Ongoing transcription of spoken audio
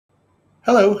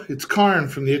Hello, it's Karn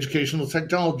from the Educational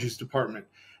Technologies Department,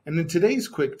 and in today's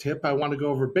quick tip, I want to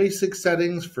go over basic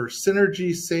settings for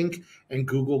Synergy Sync and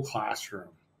Google Classroom.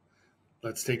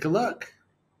 Let's take a look.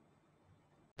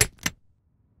 All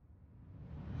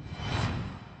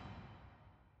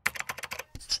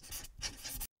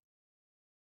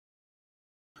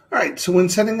right, so when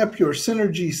setting up your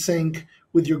Synergy Sync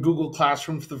with your Google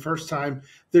Classroom for the first time,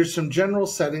 there's some general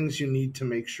settings you need to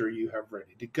make sure you have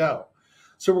ready to go.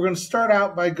 So we're going to start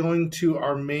out by going to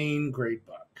our main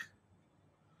gradebook.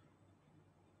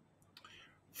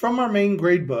 From our main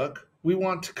gradebook, we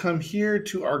want to come here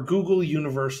to our Google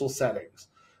Universal Settings.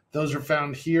 Those are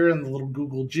found here in the little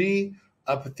Google G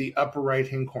up at the upper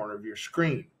right-hand corner of your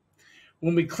screen.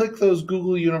 When we click those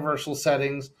Google Universal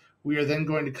Settings, we are then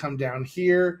going to come down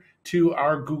here to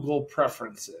our Google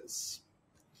Preferences.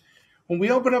 When we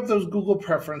open up those Google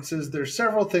Preferences, there's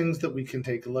several things that we can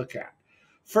take a look at.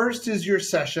 First is your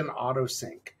session auto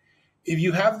sync. If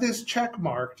you have this check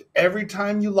marked, every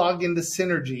time you log into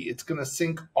Synergy, it's going to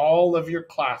sync all of your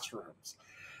classrooms.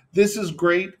 This is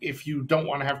great if you don't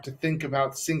want to have to think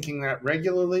about syncing that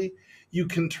regularly. You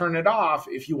can turn it off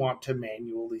if you want to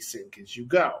manually sync as you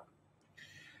go.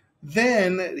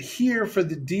 Then here for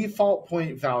the default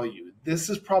point value,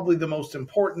 this is probably the most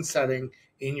important setting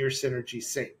in your Synergy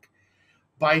sync.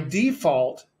 By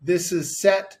default, this is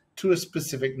set to a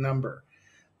specific number.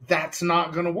 That's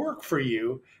not going to work for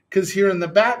you because here in the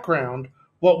background,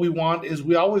 what we want is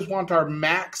we always want our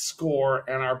max score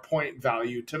and our point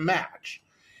value to match.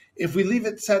 If we leave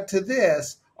it set to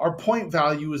this, our point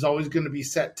value is always going to be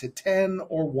set to 10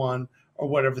 or 1 or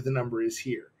whatever the number is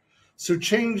here. So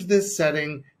change this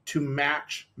setting to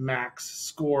match max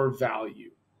score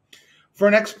value. For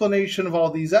an explanation of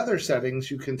all these other settings,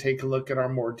 you can take a look at our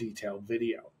more detailed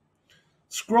video.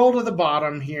 Scroll to the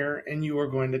bottom here and you are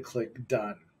going to click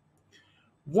Done.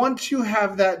 Once you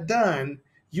have that done,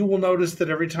 you will notice that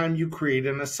every time you create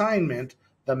an assignment,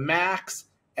 the max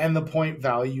and the point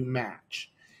value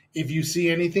match. If you see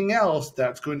anything else,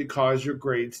 that's going to cause your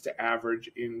grades to average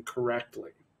incorrectly.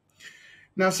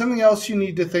 Now, something else you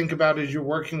need to think about as you're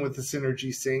working with the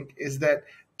Synergy Sync is that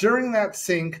during that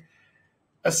sync,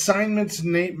 assignments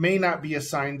may not be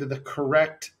assigned to the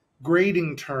correct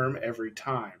grading term every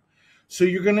time. So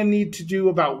you're going to need to do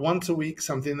about once a week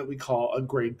something that we call a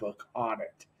Gradebook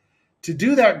Audit. To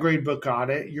do that Gradebook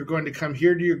Audit, you're going to come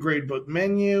here to your Gradebook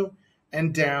menu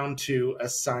and down to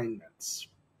Assignments.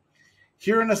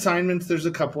 Here in Assignments, there's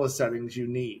a couple of settings you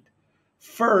need.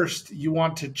 First, you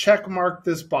want to check mark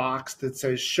this box that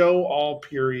says Show All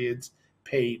Periods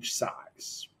Page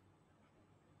Size.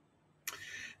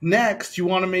 Next, you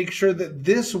want to make sure that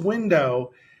this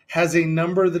window has a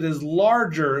number that is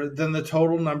larger than the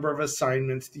total number of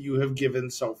assignments that you have given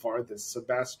so far this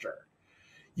semester.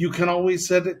 You can always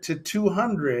set it to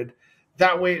 200.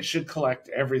 That way it should collect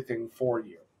everything for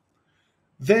you.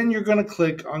 Then you're going to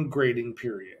click on Grading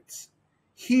Periods.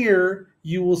 Here,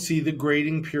 you will see the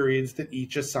grading periods that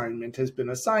each assignment has been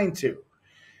assigned to.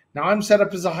 Now, I'm set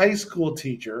up as a high school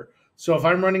teacher, so if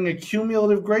I'm running a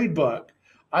cumulative gradebook,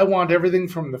 I want everything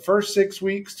from the first 6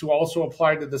 weeks to also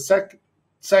apply to the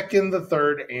second, the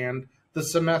third, and the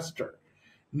semester.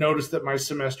 Notice that my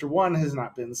semester 1 has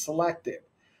not been selected,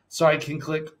 so I can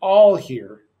click All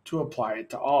here to apply it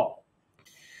to all.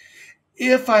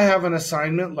 If I have an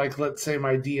assignment, like let's say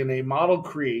my DNA model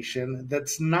creation,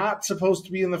 that's not supposed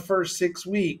to be in the first 6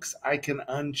 weeks, I can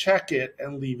uncheck it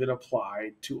and leave it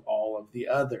applied to all of the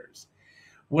others.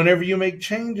 Whenever you make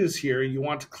changes here, you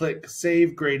want to click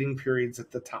Save Grading Periods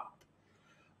at the top.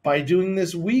 By doing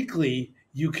this weekly,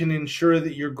 you can ensure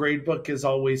that your gradebook is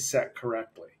always set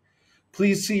correctly.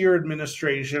 Please see your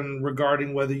administration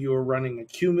regarding whether you are running a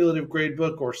cumulative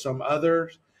gradebook or some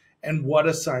others, and what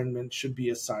assignments should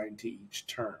be assigned to each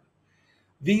term.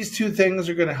 These two things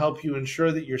are going to help you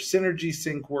ensure that your Synergy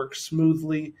Sync works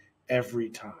smoothly every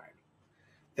time.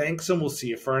 Thanks, and we'll see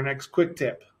you for our next quick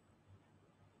tip.